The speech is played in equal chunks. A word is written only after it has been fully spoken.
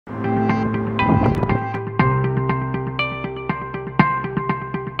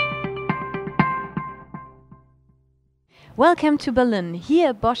Welcome to Berlin.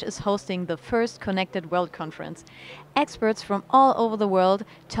 Here Bosch is hosting the first Connected World Conference. Experts from all over the world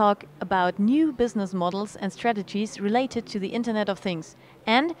talk about new business models and strategies related to the Internet of Things.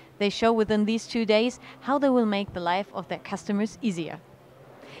 And they show within these 2 days how they will make the life of their customers easier.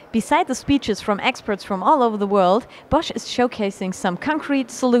 Beside the speeches from experts from all over the world, Bosch is showcasing some concrete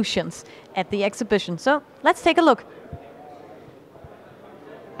solutions at the exhibition. So let's take a look.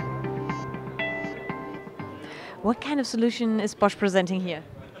 What kind of solution is Bosch presenting here?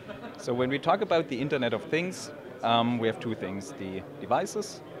 So when we talk about the Internet of Things, we have two things. The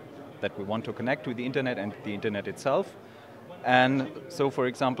devices that we want to connect to the Internet and the Internet itself. And so, for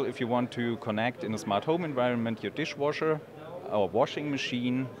example, if you want to connect in a smart home environment your dishwasher or washing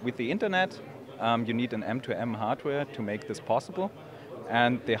machine with the Internet, you need an M2M hardware to make this possible.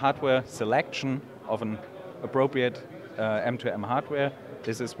 And the hardware selection of an appropriate M2M hardware,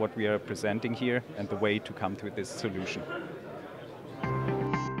 this is what we are presenting here and the way to come to this solution.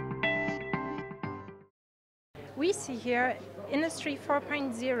 We see here Industry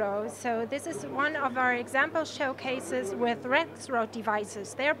 4.0, so this is one of our example showcases with Rexroad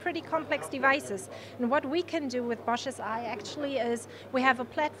devices. They are pretty complex devices, and what we can do with Bosch's Eye actually is we have a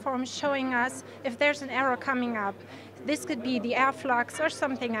platform showing us if there's an error coming up. This could be the air flux or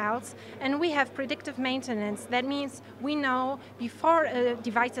something else, and we have predictive maintenance. That means we know before a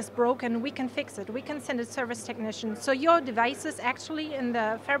device is broken, we can fix it. We can send a service technician. So your devices actually in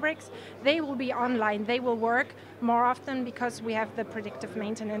the fabrics, they will be online. They will work more often because we have the predictive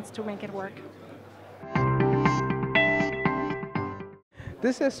maintenance to make it work.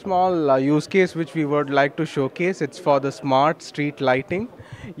 This is a small use case which we would like to showcase. It's for the smart street lighting.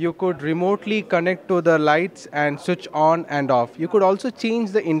 You could remotely connect to the lights and switch on and off. You could also change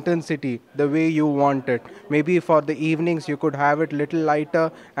the intensity the way you want it. Maybe for the evenings you could have it little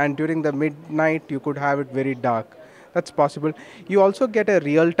lighter, and during the midnight you could have it very dark. That's possible. You also get a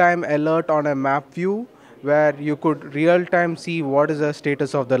real-time alert on a map view where you could real-time see what is the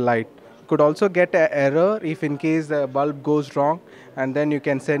status of the light. Could also get an error if in case the bulb goes wrong, and then you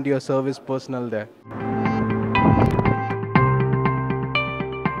can send your service personnel there.